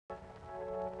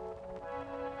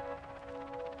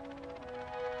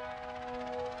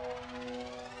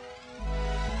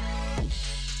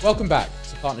Welcome back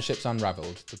to Partnerships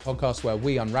Unraveled, the podcast where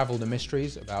we unravel the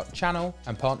mysteries about channel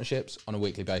and partnerships on a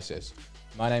weekly basis.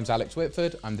 My name's Alex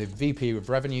Whitford. I'm the VP of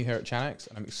Revenue here at Channex,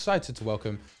 and I'm excited to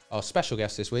welcome our special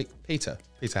guest this week, Peter.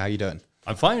 Peter, how are you doing?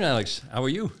 I'm fine, Alex. How are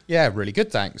you? Yeah, really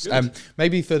good, thanks. Good.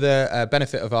 Maybe for the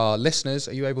benefit of our listeners,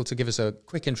 are you able to give us a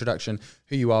quick introduction,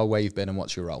 who you are, where you've been, and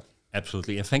what's your role?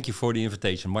 Absolutely, and thank you for the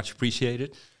invitation. Much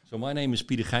appreciated. So my name is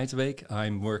Peter Geytenbeek.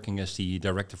 I'm working as the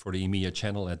director for the EMEA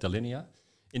Channel at Delinea.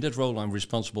 In that role, I'm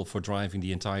responsible for driving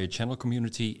the entire channel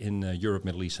community in Europe,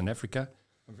 Middle East, and Africa.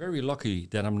 I'm very lucky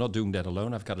that I'm not doing that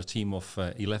alone. I've got a team of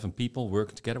 11 people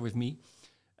working together with me.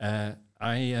 I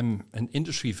am an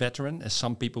industry veteran, as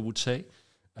some people would say.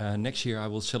 Next year, I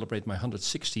will celebrate my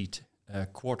 160th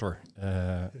quarter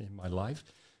in my life.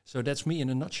 So that's me in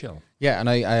a nutshell. Yeah, and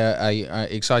I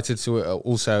excited to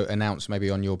also announce maybe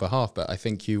on your behalf, but I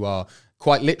think you are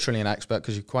quite literally an expert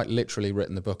because you've quite literally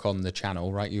written the book on the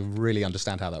channel, right? You really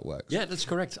understand how that works. Yeah, that's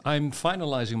correct. I'm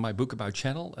finalizing my book about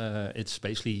channel. It's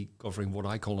basically covering what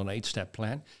I call an 8-step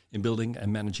plan in building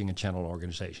and managing a channel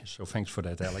organization. So thanks for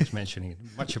that, Alex, mentioning it.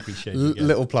 Much appreciated.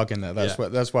 Little plug in there.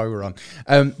 That's why we're on.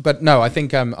 But no, I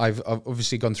think I've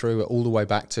obviously gone through it all the way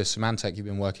back to Symantec. You've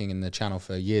been working in the channel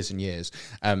for years and years.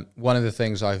 One of the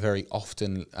things I very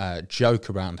often joke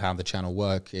around how the channel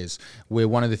work is we're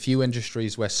one of the few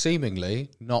industries where seemingly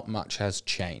not much has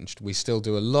changed. We still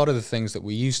do a lot of the things that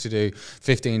we used to do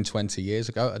 15, 20 years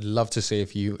ago. I'd love to see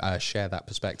if you share that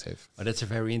perspective. Well, that's a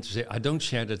very interesting. I don't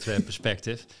share that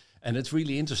perspective. And it's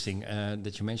really interesting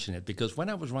that you mention it, because when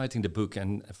I was writing the book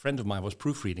and a friend of mine was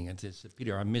proofreading it, he said,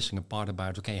 Peter, I'm missing a part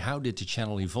about, okay, how did the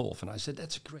channel evolve? And I said,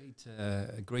 that's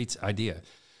a great idea.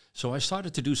 So I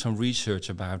started to do some research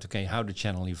about, okay, how the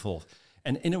channel evolved.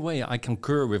 And in a way, I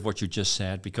concur with what you just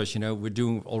said, because, you know, we're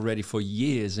doing already for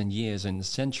years and years and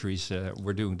centuries,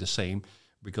 we're doing the same,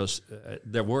 because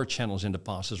there were channels in the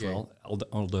past as well,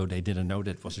 although they didn't know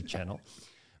that was a channel.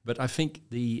 But I think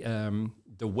the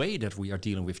way that we are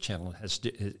dealing with channel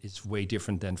is way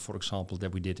different than, for example,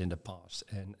 that we did in the past.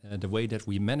 And the way that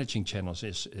we're managing channels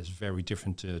is very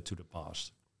different to the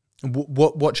past.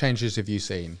 What changes have you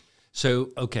seen? So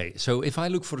if I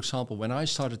look, for example, when I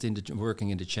started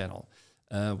working in the channel,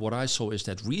 what I saw is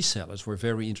that resellers were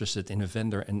very interested in a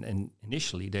vendor, and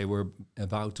initially they were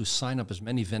about to sign up as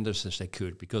many vendors as they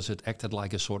could, because it acted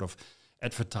like a sort of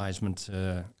advertisement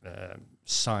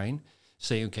sign,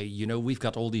 saying, okay, you know, we've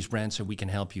got all these brands and we can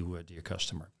help you, dear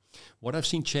customer. What I've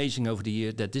seen changing over the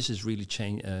year, that this is really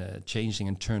changing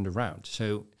and turned around.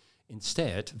 So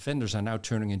instead, vendors are now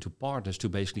turning into partners to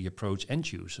basically approach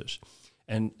end users.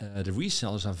 And the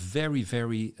resellers are very,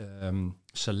 very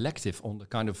selective on the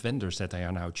kind of vendors that they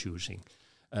are now choosing.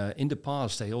 In the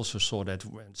past, they also saw that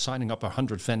when signing up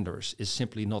 100 vendors is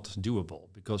simply not doable,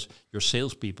 because your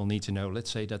salespeople need to know, let's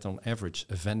say that on average,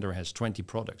 a vendor has 20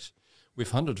 products.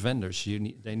 With 100 vendors,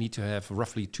 they need to have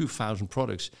roughly 2,000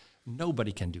 products.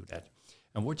 Nobody can do that.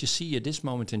 And what you see at this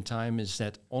moment in time is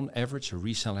that on average, a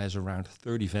reseller has around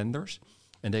 30 vendors,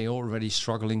 and they're already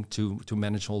struggling to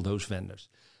manage all those vendors.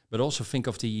 But also think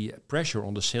of the pressure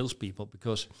on the salespeople,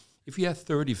 because if you have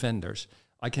 30 vendors,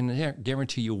 I can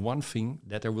guarantee you one thing,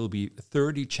 that there will be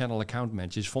 30 channel account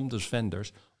managers from those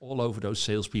vendors all over those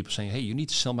salespeople saying, hey, you need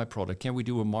to sell my product. Can we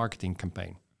do a marketing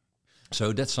campaign?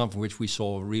 So that's something which we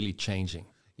saw really changing.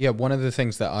 Yeah, one of the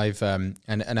things that I've, and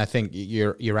I think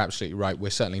you're absolutely right,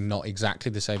 we're certainly not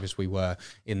exactly the same as we were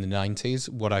in the 90s.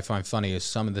 What I find funny is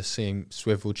some of the same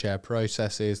swivel chair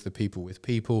processes, the people with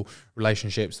people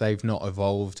relationships, they've not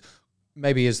evolved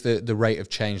maybe as the rate of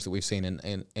change that we've seen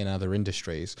in other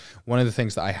industries. One of the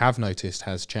things that I have noticed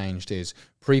has changed is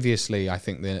previously, I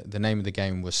think the name of the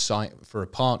game was for a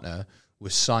partner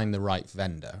was sign the right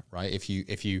vendor, right? If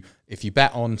you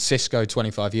bet on Cisco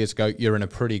 25 years ago, you're in a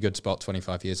pretty good spot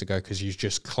 25 years ago because you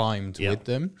just climbed with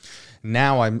them.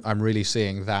 Now I'm really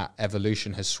seeing that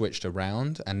evolution has switched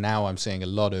around, and now I'm seeing a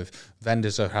lot of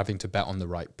vendors are having to bet on the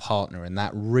right partner, and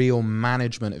that real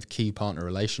management of key partner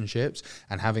relationships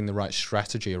and having the right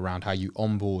strategy around how you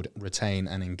onboard, retain,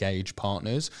 and engage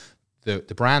partners.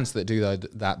 The brands that do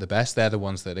that the best, they're the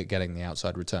ones that are getting the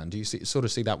outside return. Do you sort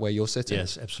of see that where you're sitting?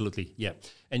 Yes, absolutely. Yeah.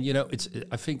 And, you know,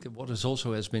 I think that what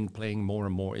has been playing more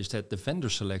and more is that the vendor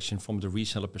selection from the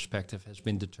reseller perspective has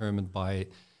been determined by,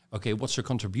 okay, what's the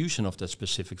contribution of that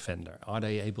specific vendor? Are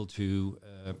they able to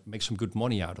make some good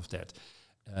money out of that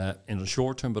in the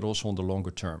short term, but also on the longer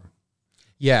term?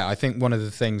 Yeah, I think one of the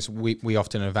things we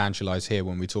often evangelize here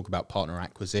when we talk about partner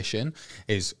acquisition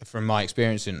is, from my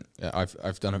experience, and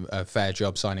I've done a fair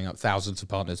job signing up thousands of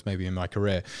partners maybe in my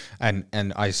career, and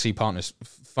I see partners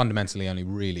fundamentally only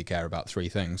really care about three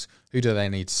things. Who do they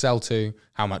need to sell to?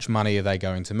 How much money are they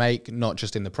going to make, not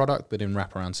just in the product, but in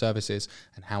wraparound services?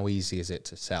 And how easy is it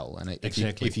to sell? And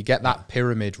if you get that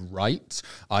pyramid right,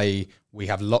 i.e. we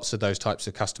have lots of those types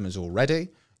of customers already,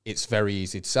 it's very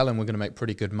easy to sell and we're going to make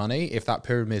pretty good money. If that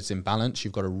pyramid's in balance,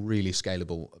 you've got a really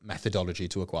scalable methodology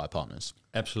to acquire partners.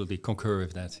 Absolutely concur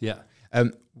with that, yeah.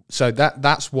 So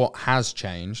that's what has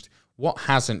changed. What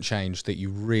hasn't changed that you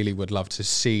really would love to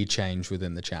see change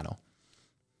within the channel?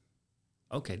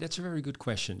 Okay, that's a very good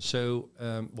question. So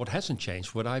what hasn't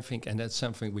changed, what I think, and that's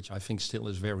something which I think still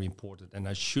is very important and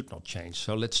I should not change.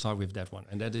 So let's start with that one.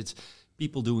 And that is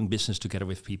people doing business together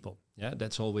with people. Yeah,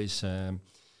 that's always...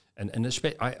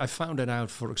 I found that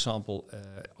out, for example,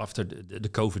 after the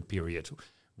COVID period,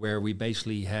 where we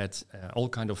basically had all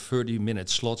kind of 30-minute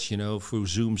slots, through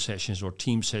Zoom sessions or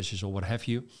Team sessions or what have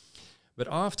you. But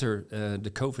after the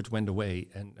COVID went away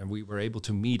and we were able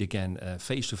to meet again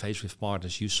face-to-face with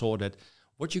partners, you saw that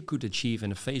what you could achieve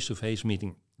in a face-to-face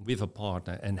meeting with a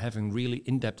partner and having really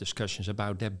in-depth discussions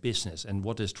about their business and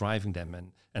what is driving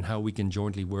them and how we can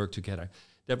jointly work together.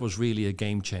 That was really a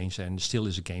game changer and still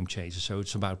is a game changer. So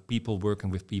it's about people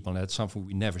working with people, and that's something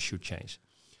we never should change.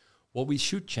 What we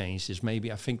should change is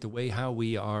maybe, I think, the way how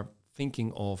we are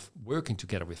thinking of working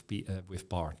together with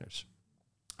partners.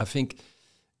 I think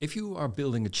if you are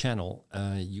building a channel,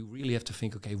 you really have to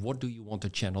think, okay, what do you want the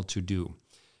channel to do?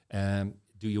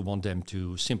 Do you want them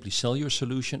to simply sell your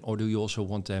solution, or do you also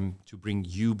want them to bring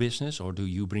you business, or do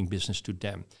you bring business to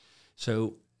them?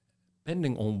 So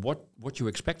depending on what you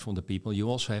expect from the people, you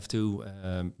also have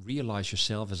to realize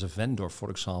yourself as a vendor, for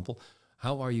example.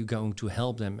 How are you going to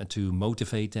help them and to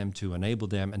motivate them, to enable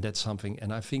them? And that's something,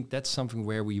 and I think that's something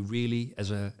where we really,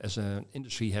 as an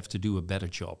industry, have to do a better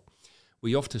job.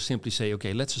 We often simply say,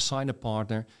 okay, let's assign a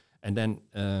partner, and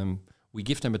then we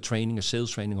give them a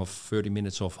sales training of 30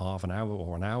 minutes of half an hour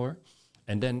or an hour.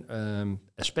 And then,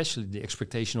 especially the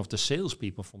expectation of the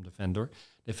salespeople from the vendor,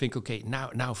 they think, okay,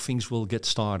 now things will get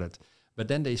started. But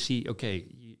then they see, okay,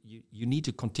 you need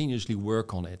to continuously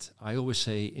work on it. I always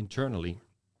say internally,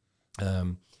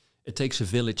 it takes a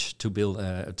village to build,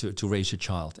 to raise a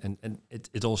child, and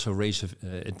it also raises.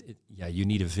 You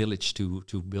need a village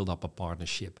to build up a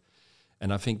partnership,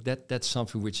 and I think that's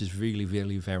something which is really,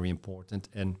 really very important.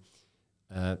 And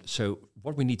so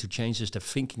what we need to change is the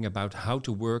thinking about how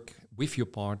to work with your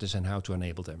partners and how to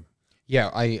enable them. Yeah,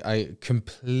 I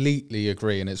completely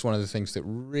agree. And it's one of the things that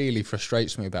really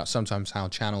frustrates me about sometimes how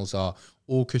channels are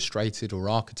orchestrated or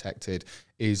architected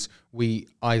is we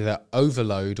either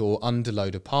overload or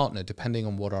underload a partner depending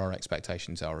on what our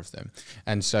expectations are of them.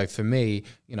 And so for me,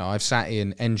 I've sat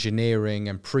in engineering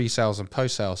and pre-sales and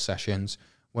post-sales sessions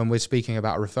when we're speaking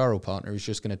about a referral partner who's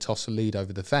just going to toss a lead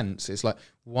over the fence. It's like,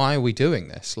 why are we doing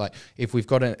this? Like, if we've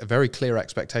got a very clear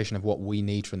expectation of what we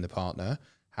need from the partner,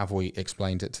 have we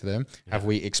explained it to them? Yeah. Have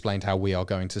we explained how we are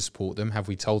going to support them? Have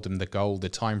we told them the goal, the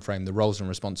time frame, the roles and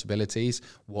responsibilities,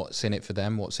 what's in it for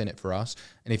them, what's in it for us?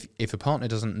 And if a partner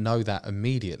doesn't know that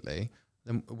immediately,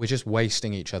 then we're just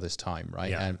wasting each other's time, right?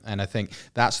 Yeah. And I think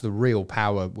that's the real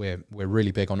power. We're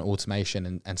really big on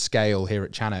automation and scale here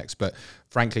at Chanex, but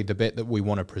frankly, the bit that we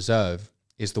want to preserve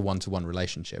is the one-to-one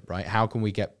relationship, right? How can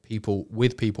we get people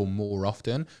with people more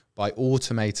often by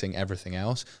automating everything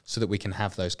else so that we can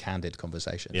have those candid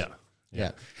conversations?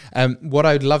 Yeah. What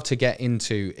I'd love to get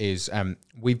into is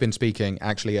we've been speaking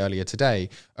actually earlier today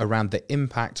around the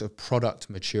impact of product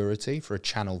maturity for a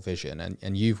channel vision.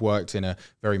 And you've worked in a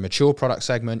very mature product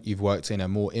segment. You've worked in a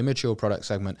more immature product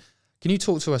segment. Can you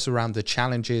talk to us around the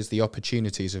challenges, the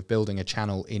opportunities of building a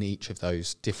channel in each of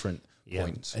those different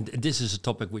points? And this is a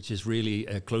topic which is really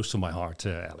close to my heart,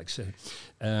 Alex.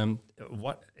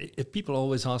 If people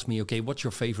always ask me, okay, what's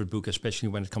your favorite book, especially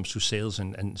when it comes to sales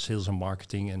and sales and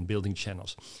marketing and building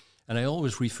channels? And I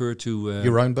always refer to...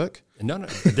 your own book? No,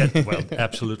 well,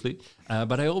 absolutely.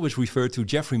 But I always refer to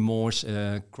Jeffrey Moore's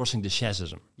Crossing the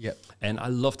Chasm. Yep. And I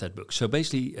love that book. So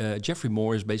basically, Jeffrey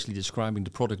Moore is basically describing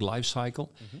the product life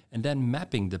cycle and then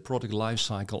mapping the product life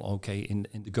cycle, in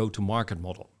the go-to-market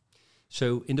model.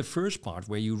 So in the first part,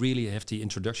 where you really have the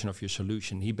introduction of your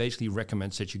solution, he basically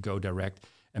recommends that you go direct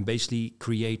and basically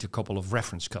create a couple of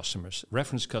reference customers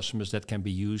that can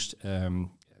be used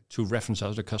to reference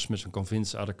other customers and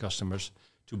convince other customers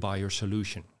to buy your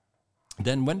solution.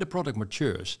 Then when the product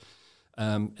matures,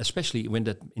 especially when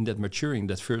in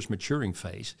that first maturing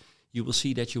phase, you will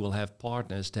see that you will have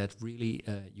partners that really,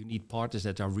 you need partners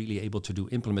that are really able to do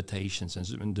implementations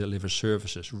and deliver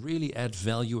services, really add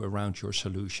value around your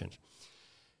solutions.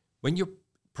 When your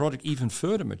product even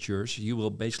further matures, you will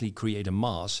basically create a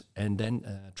mass, and then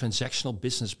transactional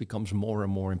business becomes more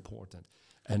and more important.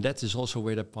 And that is also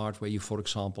where the part where you, for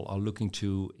example, are looking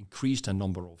to increase the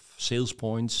number of sales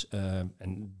points,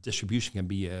 and distribution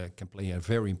can play a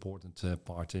very important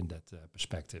part in that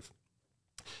perspective.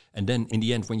 And then in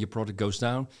the end, when your product goes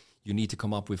down, you need to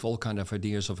come up with all kind of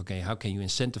ideas of, okay, how can you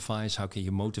incentivize, how can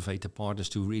you motivate the partners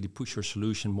to really push your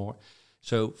solution more?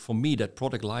 So for me, that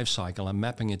product life cycle and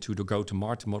mapping it to the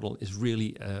go-to-market model is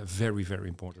really a very, very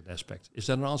important aspect. Is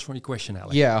that an answer for your question,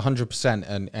 Alex? Yeah,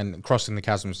 100%. And Crossing the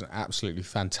Chasm is an absolutely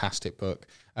fantastic book.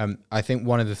 I think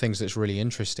one of the things that's really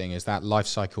interesting is that life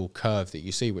cycle curve that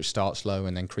you see, which starts low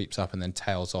and then creeps up and then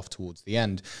tails off towards the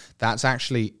end. That's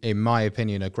actually, in my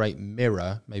opinion, a great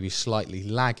mirror, maybe slightly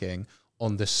lagging,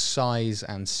 on the size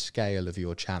and scale of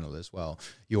your channel as well.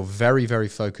 You're very, very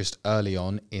focused early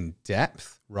on in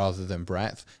depth rather than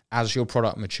breadth. As your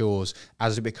product matures,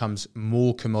 as it becomes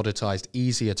more commoditized,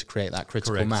 easier to create that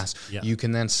critical mass, you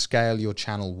can then scale your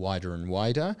channel wider and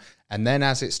wider. And then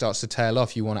as it starts to tail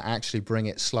off, you want to actually bring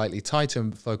it slightly tighter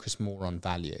and focus more on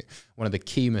value. One of the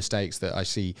key mistakes that I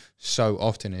see so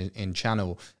often in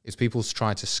channel is people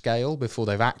try to scale before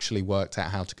they've actually worked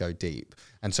out how to go deep.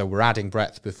 And so we're adding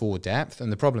breadth before depth.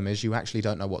 And the problem is you actually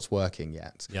don't know what's working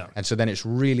yet. Yeah. And so then it's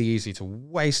really easy to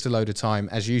waste a load of time.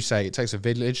 As you say, it takes a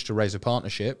village to raise a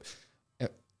partnership.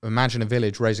 Imagine a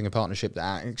village raising a partnership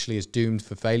that actually is doomed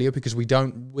for failure because we're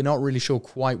not really sure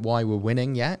quite why we're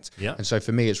winning yet. Yeah. And so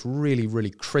for me, it's really, really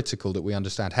critical that we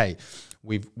understand, hey,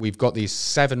 we've got these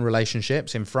 7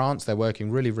 relationships in France. They're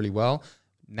working really, really well.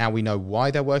 Now we know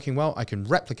why they're working well. I can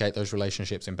replicate those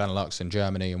relationships in Benelux and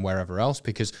Germany and wherever else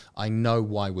because I know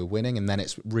why we're winning. And then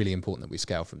it's really important that we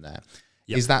scale from there.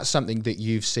 Yep. Is that something that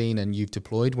you've seen and you've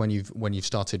deployed when you've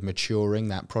started maturing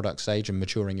that product stage and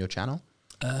maturing your channel?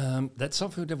 That's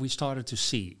something that we started to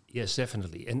see. Yes,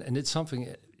 definitely. And it's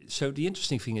something. So the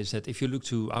interesting thing is that if you look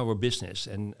to our business,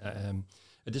 and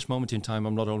at this moment in time,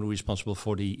 I'm not only responsible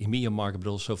for the EMEA market, but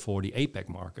also for the APAC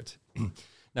market.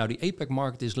 Now, the APAC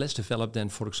market is less developed than,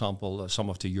 for example, some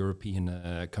of the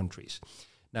European countries.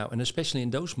 Now, and especially in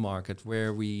those markets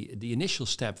where the initial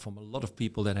step from a lot of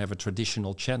people that have a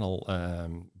traditional channel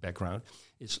background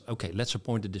is, okay, let's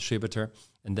appoint a distributor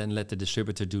and then let the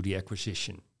distributor do the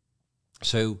acquisition.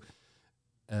 So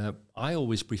I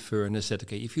always prefer, and I said,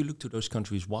 okay, if you look to those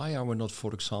countries, why are we not,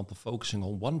 for example, focusing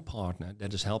on one partner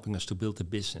that is helping us to build a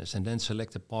business and then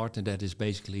select a partner that is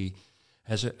basically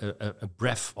has a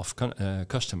breadth of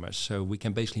customers, so we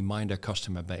can basically mine their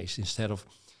customer base instead of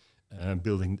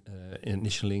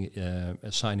initially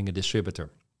assigning a distributor.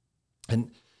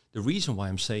 And the reason why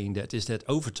I'm saying that is that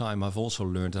over time I've also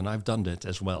learned, and I've done that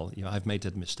as well. You know, I've made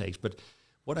that mistakes, but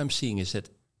what I'm seeing is that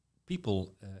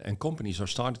people and companies are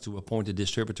starting to appoint a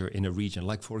distributor in a region,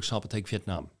 like for example, take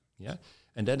Vietnam, yeah,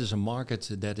 and that is a market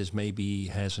that is maybe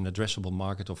has an addressable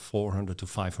market of 400 to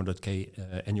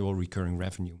 500k annual recurring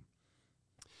revenue.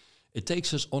 It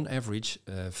takes us on average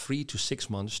 3 to 6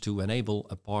 months to enable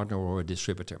a partner or a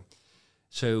distributor.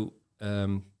 So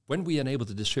when we enable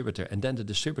the distributor and then the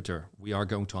distributor, we are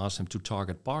going to ask them to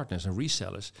target partners and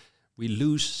resellers, we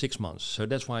lose 6 months. So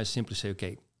that's why I simply say,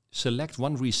 okay, select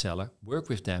one reseller, work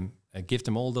with them, give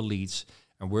them all the leads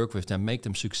and work with them, make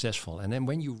them successful. And then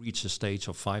when you reach a stage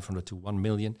of 500 to 1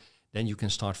 million, then you can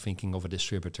start thinking of a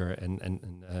distributor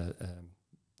and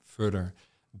further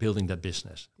building that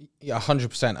business. Yeah,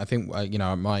 100%. I think,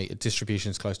 my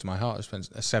distribution is close to my heart. I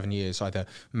spent 7 years either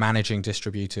managing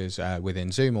distributors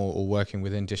within Zoom or working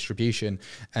within distribution.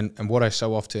 And what I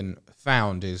so often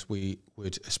found is we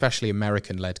would, especially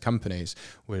American-led companies,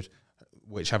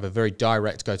 which have a very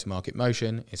direct go-to-market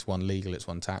motion. It's one legal, it's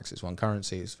one tax, it's one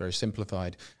currency, it's very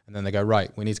simplified. And then they go, right,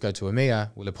 we need to go to EMEA,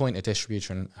 we'll appoint a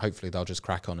distributor and hopefully they'll just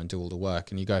crack on and do all the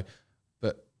work. And you go,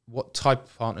 but what type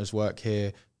of partners work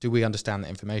here? Do we understand the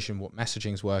information? What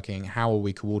messaging is working? How are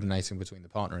we coordinating between the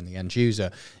partner and the end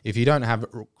user? If you don't have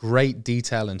great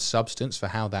detail and substance for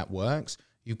how that works,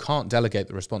 you can't delegate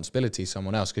the responsibility to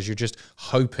someone else because you're just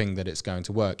hoping that it's going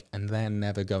to work and they're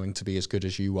never going to be as good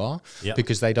as you are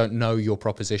because they don't know your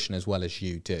proposition as well as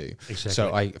you do. Exactly.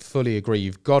 So I fully agree.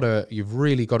 You've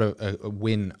really got to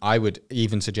win, I would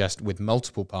even suggest, with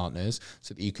multiple partners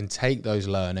so that you can take those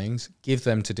learnings, give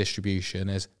them to distribution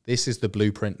as this is the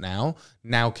blueprint now.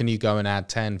 Now can you go and add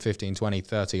 10, 15, 20,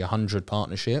 30, 100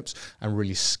 partnerships and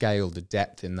really scale the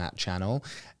depth in that channel?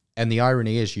 And the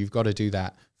irony is you've got to do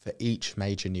that for each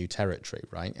major new territory,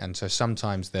 right? And so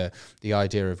sometimes the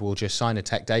idea of we'll just sign a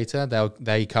tech data,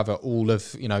 they cover all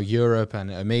of Europe and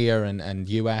EMEA and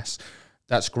US.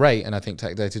 That's great, and I think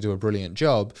tech data do a brilliant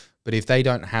job. But if they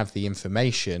don't have the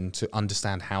information to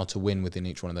understand how to win within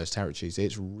each one of those territories,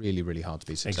 it's really, really hard to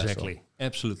be successful. Exactly,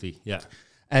 absolutely, yeah.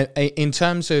 In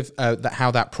terms of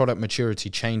how that product maturity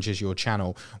changes your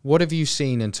channel, what have you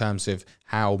seen in terms of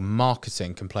how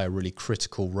marketing can play a really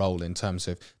critical role in terms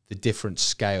of the different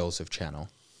scales of channel?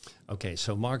 Okay,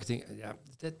 so marketing, yeah,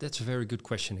 that's a very good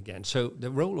question again. So the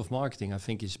role of marketing, I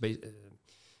think, is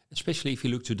especially if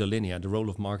you look to Delinea, the role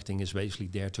of marketing is basically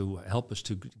there to help us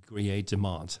to create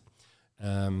demand.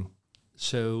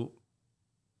 So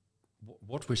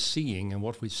what we're seeing and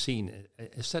what we've seen,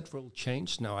 has that role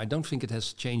changed? No, I don't think it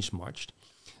has changed much.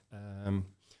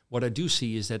 What I do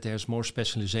see is that there's more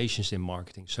specializations in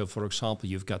marketing. So for example,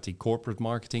 you've got the corporate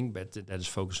marketing, but that is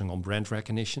focusing on brand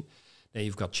recognition. Then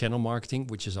you've got channel marketing,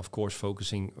 which is of course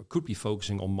could be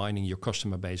focusing on mining your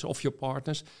customer base of your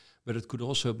partners, but it could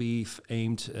also be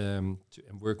aimed to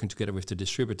working together with the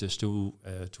distributors to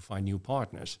find new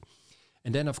partners.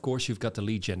 And then, of course, you've got the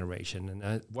lead generation.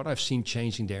 And what I've seen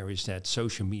changing there is that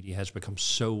social media has become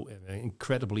so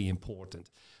incredibly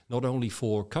important, not only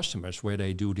for customers where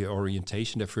they do their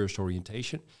orientation, their first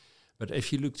orientation, but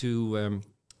if you look to,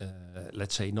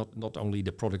 let's say, not only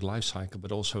the product life cycle,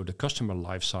 but also the customer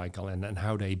life cycle and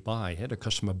how they buy, the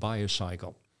customer buyer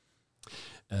cycle.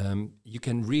 You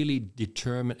can really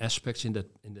determine aspects in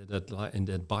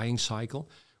that buying cycle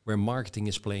where marketing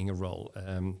is playing a role.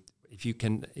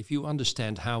 If you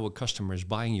understand how a customer is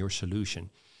buying your solution,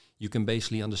 you can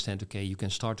basically understand, okay, you can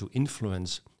start to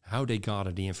influence how they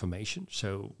gather the information.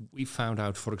 So we found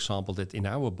out, for example, that in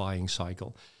our buying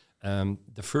cycle,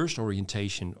 the first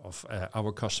orientation of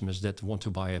our customers that want to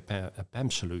buy a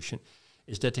PAM solution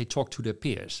is that they talk to their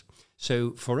peers.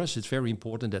 So for us, it's very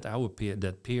important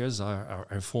that peers are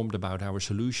informed about our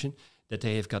solution, that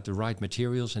they have got the right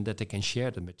materials and that they can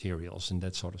share the materials and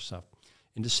that sort of stuff.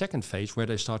 In the second phase, where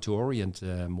they start to orient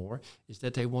more, is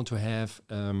that they want to have,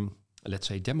 let's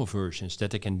say, demo versions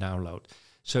that they can download.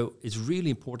 So it's really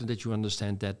important that you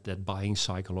understand that buying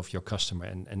cycle of your customer.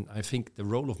 And I think the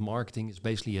role of marketing is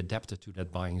basically adapted to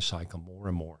that buying cycle more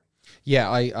and more. Yeah,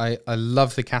 I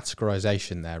love the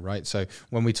categorization there, right? So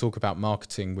when we talk about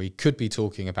marketing, we could be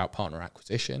talking about partner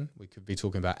acquisition, we could be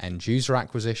talking about end user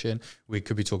acquisition, we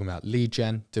could be talking about lead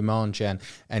gen, demand gen,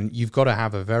 and you've got to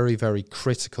have a very, very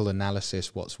critical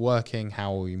analysis. What's working,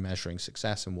 how are we measuring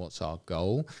success, and what's our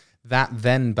goal? That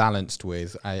then balanced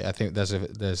with, I think there's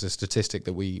a statistic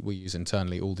that we use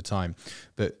internally all the time,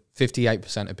 but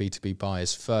 58% of B2B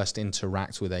buyers first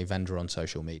interact with a vendor on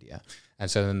social media. And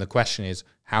so then the question is,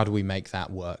 how do we make that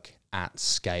work at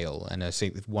scale? And I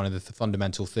think one of the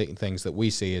fundamental things that we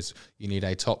see is you need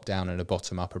a top-down and a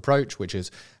bottom-up approach, which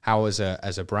is how as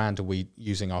a brand are we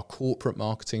using our corporate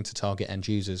marketing to target end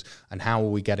users, and how are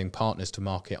we getting partners to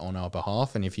market on our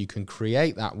behalf? And if you can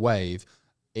create that wave,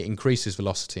 it increases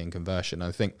velocity and conversion.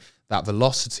 I think that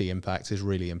velocity impact is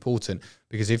really important,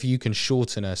 because if you can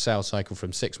shorten a sales cycle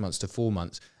from 6 months to 4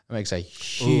 months, it makes a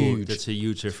huge... That's a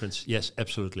huge difference. Yes,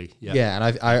 absolutely. Yeah, yeah,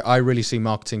 and I really see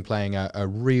marketing playing a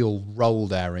real role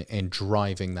there in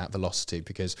driving that velocity,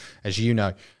 because as you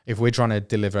know, if we're trying to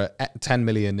deliver 10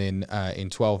 million in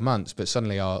 12 months, but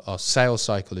suddenly our sales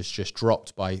cycle has just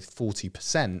dropped by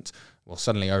 40%, well,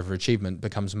 suddenly overachievement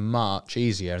becomes much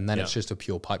easier, and then it's just a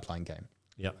pure pipeline game.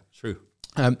 Yeah, true.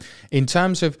 In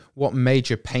terms of what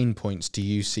major pain points do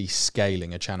you see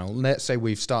scaling a channel? Let's say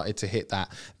we've started to hit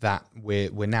that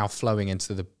we're now flowing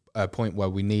into the point where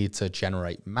we need to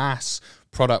generate mass,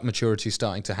 product maturity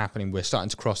starting to happen, and we're starting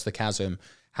to cross the chasm.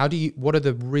 What are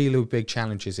the really big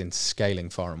challenges in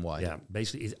scaling far and wide? Yeah,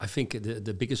 basically, I think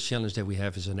the biggest challenge that we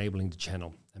have is enabling the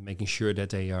channel and making sure that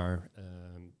they are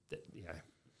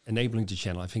enabling the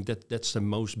channel. I think that's the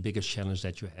most biggest challenge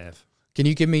that you have. Can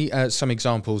you give me some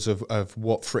examples of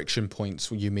what friction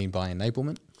points you mean by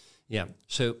enablement? Yeah,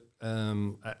 so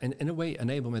in a way,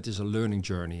 enablement is a learning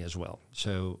journey as well.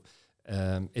 So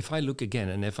if I look again,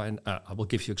 and if I will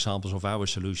give you examples of our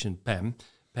solution, PAM.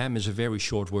 PAM is a very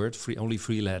short word, only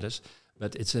 3 letters,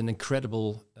 but it's an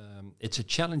incredible, it's a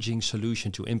challenging solution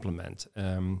to implement.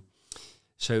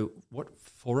 So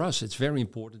for us, it's very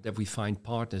important that we find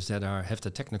partners that have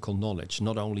the technical knowledge,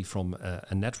 not only from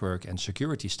a network and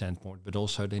security standpoint, but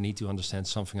also they need to understand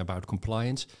something about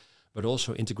compliance, but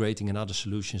also integrating in other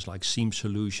solutions like SIEM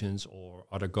solutions or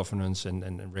other governance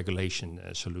and regulation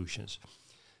solutions.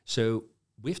 So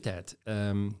with that,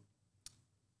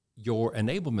 your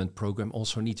enablement program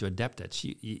also needs to adapt that.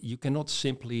 You cannot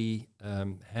simply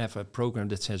have a program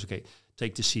that says, okay,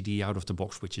 take the CD out of the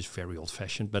box, which is very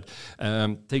old-fashioned, but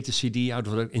take the CD out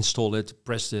of it, install it,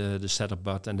 press the setup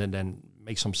button, and then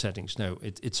make some settings. No,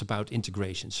 it's about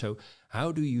integration. So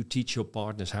how do you teach your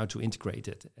partners how to integrate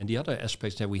it? And the other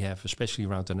aspects that we have, especially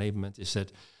around enablement, is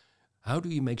that how do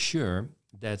you make sure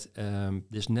that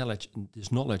this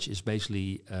knowledge is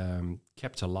basically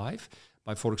kept alive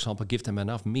by, for example, give them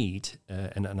enough meat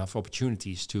and enough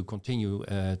opportunities to continue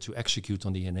to execute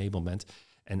on the enablement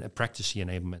and practice the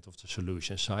enablement of the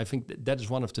solution. So I think that is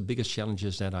one of the biggest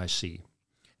challenges that I see.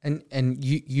 And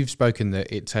you've spoken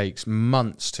that it takes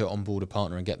months to onboard a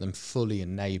partner and get them fully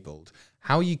enabled.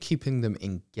 How are you keeping them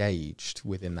engaged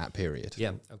within that period?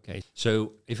 Yeah, okay.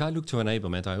 So if I look to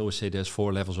enablement, I always say there's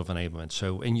 4 levels of enablement.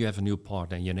 So when you have a new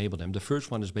partner and you enable them, the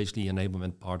first one is basically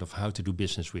enablement part of how to do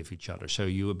business with each other. So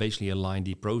you basically align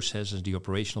the processes, the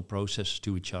operational processes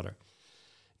to each other.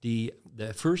 The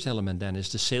first element then is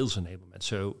the sales enablement.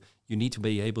 So you need to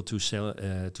be able to sell,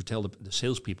 to tell the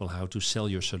salespeople how to sell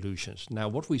your solutions. Now,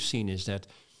 what we've seen is that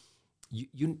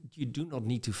you do not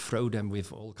need to throw them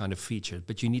with all kind of features,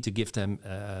 but you need to give them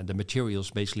the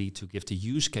materials basically to give the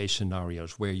use case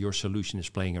scenarios where your solution is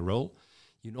playing a role.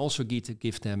 You also need to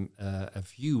give them a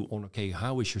view on, okay,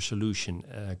 how is your solution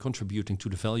contributing to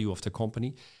the value of the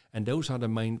company? And those are the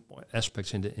main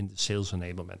aspects in the sales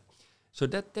enablement. So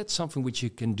that's something which you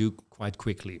can do quite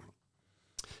quickly.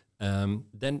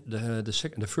 Then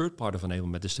the third part of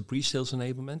enablement is the pre-sales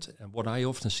enablement. And what I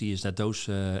often see is that those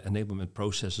enablement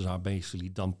processes are basically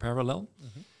done parallel.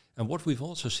 Mm-hmm. And what we've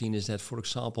also seen is that, for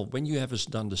example, when you have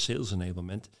done the sales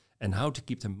enablement and how to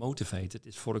keep them motivated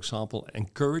is, for example,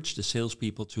 encourage the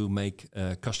salespeople to make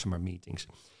customer meetings.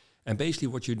 And basically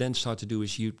what you then start to do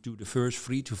is you do the first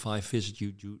 3 to 5 visits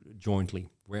you do jointly,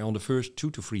 where on the first 2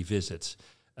 to 3 visits,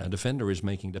 the vendor is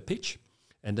making the pitch.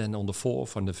 And then on the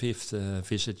 4th and the 5th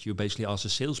visit, you basically ask the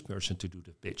salesperson to do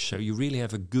the pitch. So you really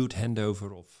have a good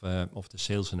handover of the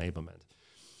sales enablement.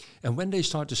 And when they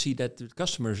start to see that the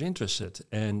customer is interested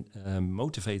and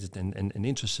motivated and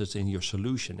interested in your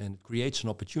solution, and it creates an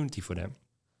opportunity for them,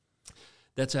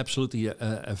 that's absolutely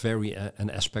an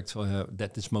aspect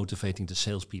that is motivating the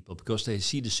salespeople, because they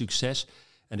see the success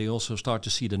and they also start to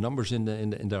see the numbers in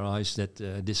their eyes that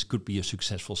this could be a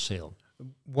successful sale.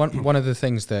 One of the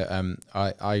things that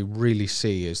I really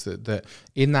see is that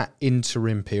in that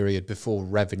interim period before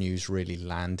revenues really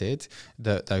landed,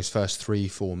 those first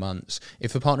 3-4 months,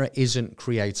 if a partner isn't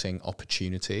creating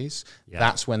opportunities,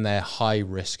 that's when they're high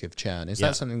risk of churn. Is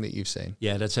that something that you've seen?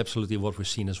 Yeah, that's absolutely what we've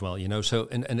seen as well. So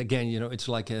and again, it's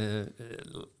like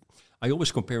I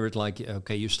always compare it like,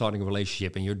 okay, you're starting a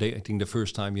relationship and you're dating the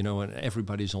first time, and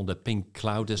everybody's on that pink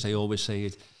cloud, as they always say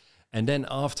it. And then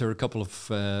after a couple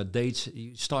of dates,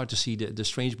 you start to see the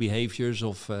strange behaviors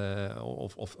of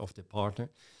the partner.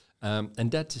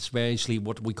 And that is basically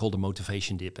what we call the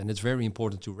motivation dip. And it's very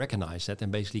important to recognize that and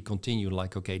basically continue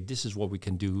like, okay, this is what we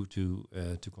can do to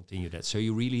continue that. So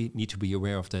you really need to be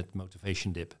aware of that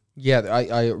motivation dip. Yeah,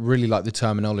 I really like the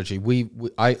terminology.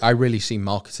 I really see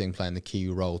marketing playing the key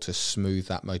role to smooth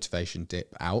that motivation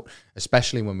dip out,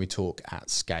 especially when we talk at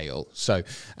scale. So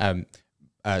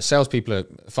salespeople are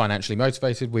financially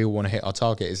motivated. We all want to hit our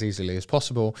target as easily as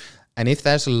possible. And if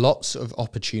there's lots of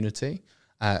opportunity,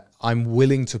 I'm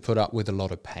willing to put up with a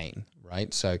lot of pain,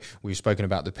 right? So we've spoken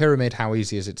about the pyramid. How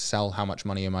easy is it to sell? How much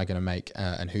money am I going to make?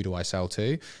 And who do I sell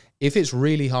to? If it's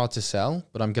really hard to sell,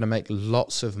 but I'm going to make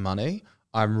lots of money,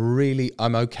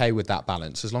 I'm okay with that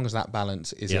balance. As long as that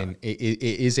balance is it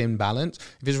is in balance.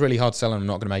 If it's really hard to sell and I'm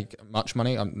not going to make much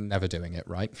money, I'm never doing it,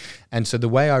 right? And so the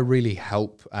way I really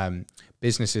help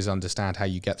businesses understand how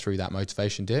you get through that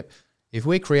motivation dip, if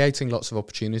we're creating lots of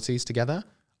opportunities together,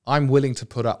 I'm willing to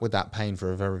put up with that pain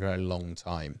for a very, very long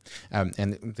time.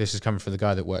 And this is coming from the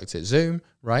guy that worked at Zoom,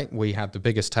 right? We had the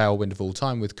biggest tailwind of all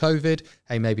time with COVID.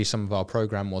 Hey, maybe some of our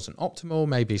program wasn't optimal.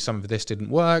 Maybe some of this didn't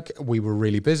work. We were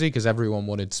really busy because everyone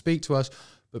wanted to speak to us,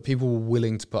 but people were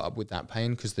willing to put up with that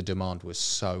pain because the demand was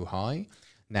so high.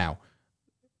 Now,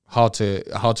 hard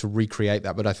to recreate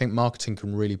that, but I think marketing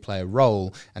can really play a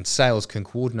role, and sales can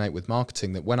coordinate with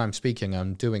marketing, that when I'm speaking,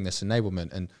 I'm doing this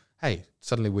enablement, and hey,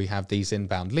 suddenly we have these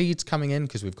inbound leads coming in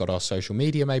because we've got our social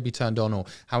media maybe turned on, or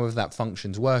however that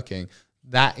function's working.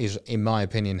 That is, in my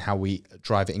opinion, how we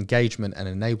drive engagement and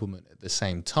enablement at the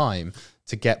same time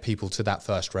to get people to that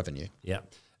first revenue. Yeah.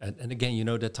 And again,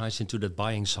 that ties into that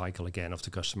buying cycle again of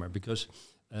the customer, because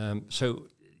so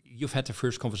you've had the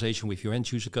first conversation with your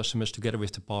end user customers together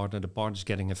with the partner's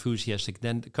getting enthusiastic,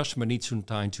 then the customer needs some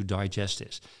time to digest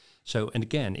this. So, and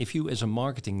again, if you as a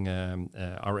marketing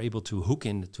are able to hook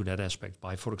into that aspect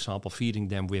by, for example, feeding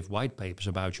them with white papers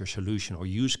about your solution or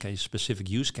specific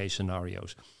use case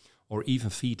scenarios, or even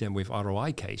feed them with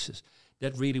ROI cases.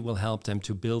 That really will help them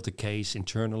to build a case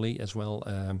internally as well,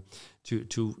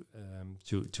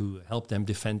 to help them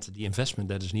defend the investment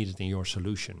that is needed in your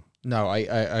solution. No,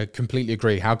 I completely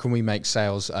agree. How can we make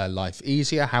sales life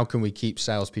easier? How can we keep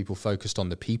salespeople focused on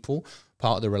the people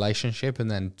part of the relationship,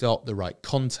 and then dot the right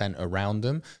content around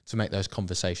them to make those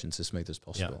conversations as smooth as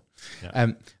possible?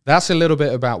 Yeah. That's a little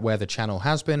bit about where the channel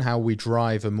has been, how we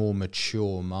drive a more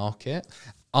mature market.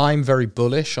 I'm very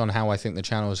bullish on how I think the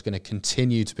channel is going to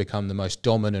continue to become the most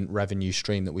dominant revenue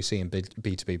stream that we see in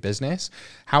B2B business.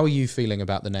 How are you feeling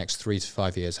about the next 3 to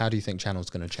 5 years? How do you think channel is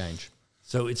going to change?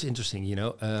 So it's interesting,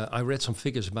 I read some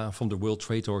figures from the World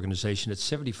Trade Organization that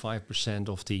 75%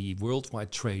 of the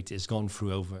worldwide trade is gone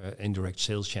through over indirect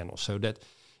sales channels. So that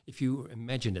if you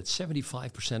imagine that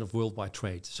 75% of worldwide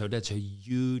trade, so that's a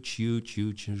huge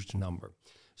number.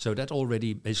 So that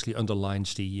already basically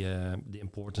underlines the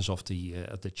importance of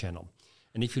the channel.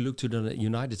 And if you look to the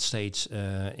United States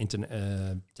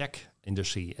tech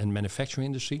industry and manufacturing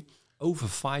industry, over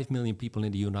 5 million people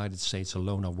in the United States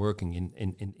alone are working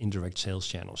in indirect sales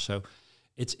channels. So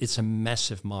it's a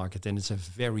massive market, and it's a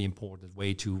very important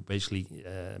way to basically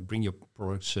bring your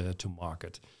products to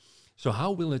market. So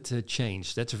how will it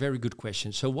change? That's a very good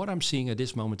question. So what I'm seeing at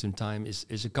this moment in time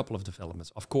is a couple of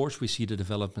developments. Of course, we see the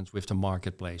developments with the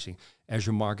marketplacing,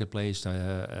 Azure Marketplace,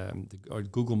 or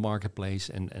Google Marketplace,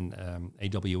 and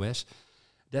AWS.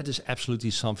 That is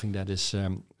absolutely something that is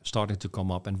starting to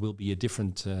come up and will be a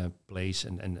different place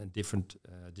and a different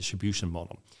distribution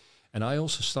model. And I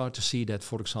also start to see that,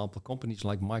 for example, companies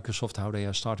like Microsoft, how they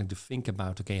are starting to think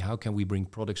about, okay, how can we bring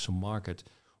products to market?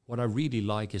 What I really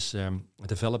like is a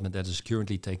development that is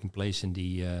currently taking place in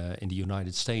the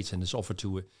United States and is offered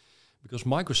to, because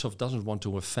Microsoft doesn't want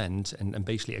to offend and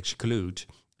basically exclude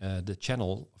the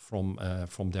channel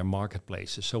from their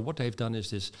marketplaces. So what they've done is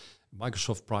this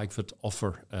Microsoft private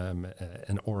offer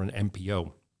or an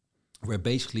MPO, where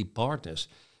basically partners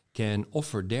can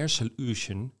offer their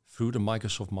solution through the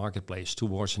Microsoft marketplace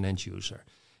towards an end user.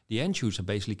 The end user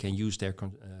basically can use their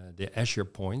Azure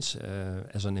points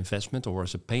as an investment or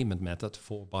as a payment method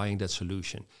for buying that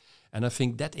solution. And I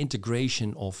think that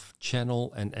integration of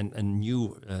channel and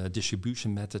new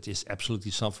distribution method is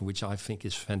absolutely something which I think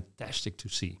is fantastic to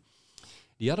see.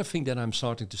 The other thing that I'm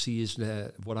starting to see is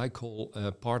what I call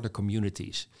partner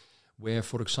communities, where,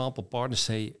 for example, partners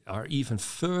are even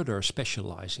further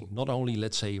specializing. Not only,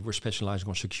 let's say, we're specializing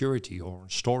on security or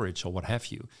storage or what have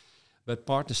you, but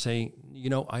partners say,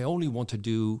 I only want to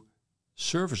do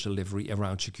service delivery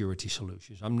around security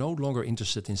solutions. I'm no longer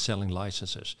interested in selling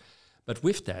licenses. But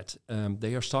with that,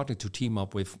 they are starting to team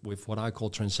up with what I call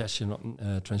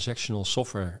transactional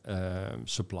software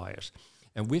suppliers.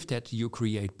 And with that, you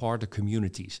create partner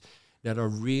communities that are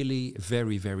really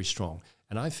very, very strong.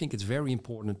 And I think it's very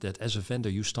important that as a vendor,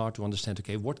 you start to understand,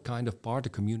 okay, what kind of partner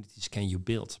communities can you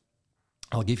build?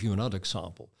 I'll give you another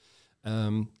example.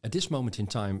 At this moment in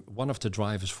time, one of the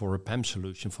drivers for a PAM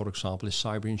solution, for example, is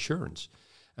cyber insurance.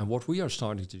 And what we are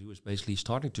starting to do is basically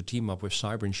starting to team up with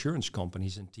cyber insurance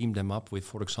companies and team them up with,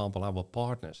 for example, our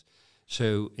partners.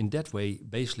 So in that way,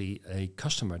 basically a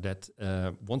customer that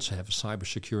wants to have a cyber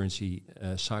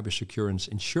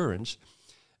insurance,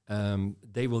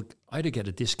 they will either get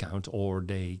a discount or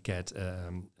they get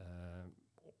a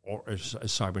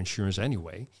cyber insurance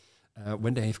anyway,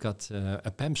 when they've got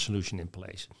a PAM solution in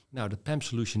place. Now, the PAM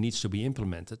solution needs to be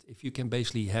implemented. If you can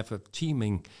basically have a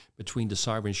teaming between the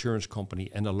cyber insurance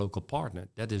company and a local partner,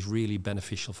 that is really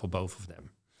beneficial for both of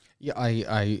them. Yeah,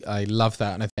 I love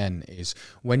that. And again, is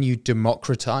when you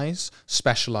democratize,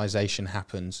 specialization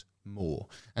happens more.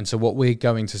 And so what we're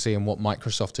going to see and what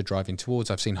Microsoft are driving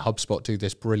towards, I've seen HubSpot do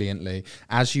this brilliantly.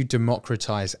 As you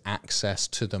democratize access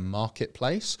to the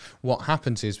marketplace, what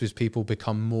happens is people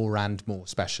become more and more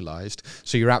specialized.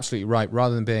 So you're absolutely right.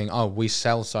 Rather than being, oh, we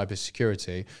sell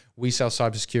cybersecurity, we sell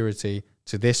cybersecurity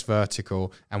to this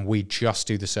vertical and we just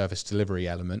do the service delivery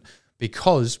element.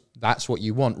 Because that's what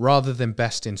you want. Rather than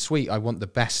best in suite, I want the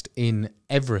best in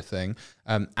everything.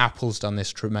 Apple's done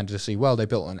this tremendously well. They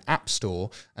built an app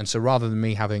store. And so rather than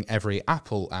me having every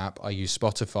Apple app, I use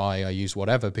Spotify, I use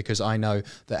whatever, because I know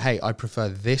that, hey, I prefer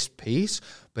this piece.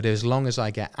 But as long as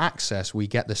I get access, we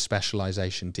get the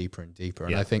specialization deeper and deeper.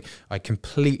 And I think I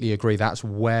completely agree. That's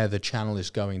where the channel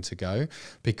is going to go,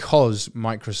 because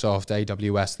Microsoft,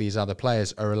 AWS, these other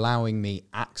players are allowing me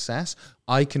access.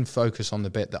 I can focus on the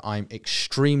bit that I'm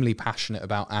extremely passionate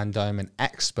about and I'm an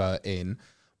expert in,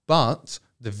 but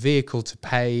the vehicle to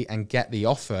pay and get the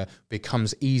offer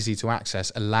becomes easy to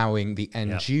access, allowing the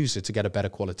end user to get a better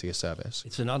quality of service.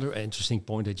 It's another interesting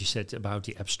point that you said about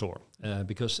the App Store,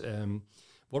 because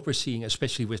what we're seeing,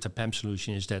 especially with the PAM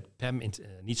solution, is that PAM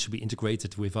needs to be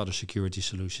integrated with other security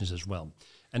solutions as well.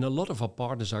 And a lot of our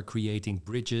partners are creating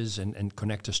bridges and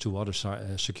connectors to other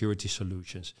security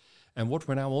solutions. And what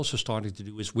we're now also starting to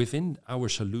do is within our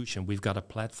solution, we've got a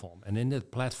platform. And in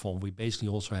that platform, we basically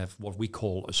also have what we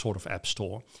call a sort of app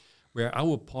store, where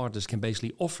our partners can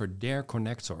basically offer their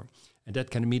connector. And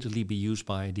that can immediately be used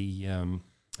by the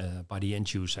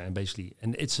end user.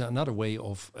 And it's another way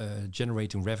of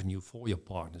generating revenue for your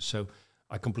partners. So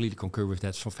I completely concur with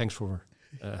that. So thanks for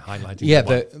highlighting. Yeah,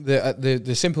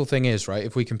 the simple thing is, right,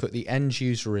 if we can put the end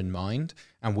user in mind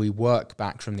and we work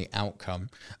back from the outcome,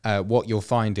 what you'll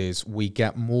find is we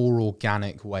get more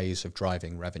organic ways of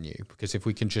driving revenue, because if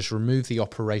we can just remove the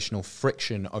operational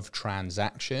friction of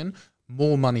transaction,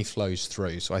 more money flows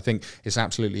through. So I think it's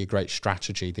absolutely a great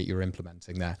strategy that you're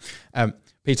implementing there.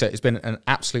 Peter, it's been an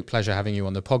absolute pleasure having you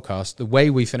on the podcast. The way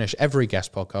we finish every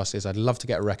guest podcast is I'd love to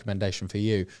get a recommendation for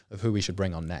you of who we should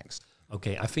bring on next.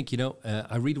 Okay, I think,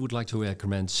 I really would like to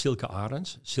recommend Silke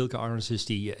Arends. Silke Arends is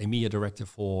the EMEA director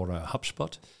for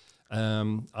HubSpot.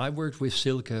 I worked with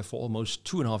Silke for almost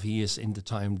 2.5 years in the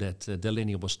time that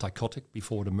Delinea was Tycotic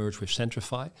before the merge with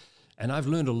Centrify. And I've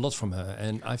learned a lot from her.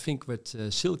 And I think what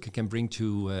Silke can bring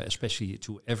to, especially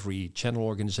to every channel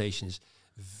organization, is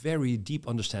very deep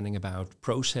understanding about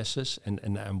processes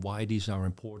and why these are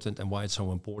important and why it's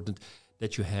so important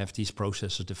that you have these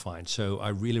processes defined. So I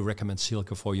really recommend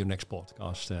Silke for your next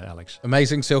podcast, Alex.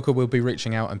 Amazing. Silke will be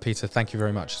reaching out. And Peter, thank you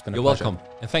very much. It's been a pleasure. You're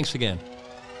welcome. And thanks again.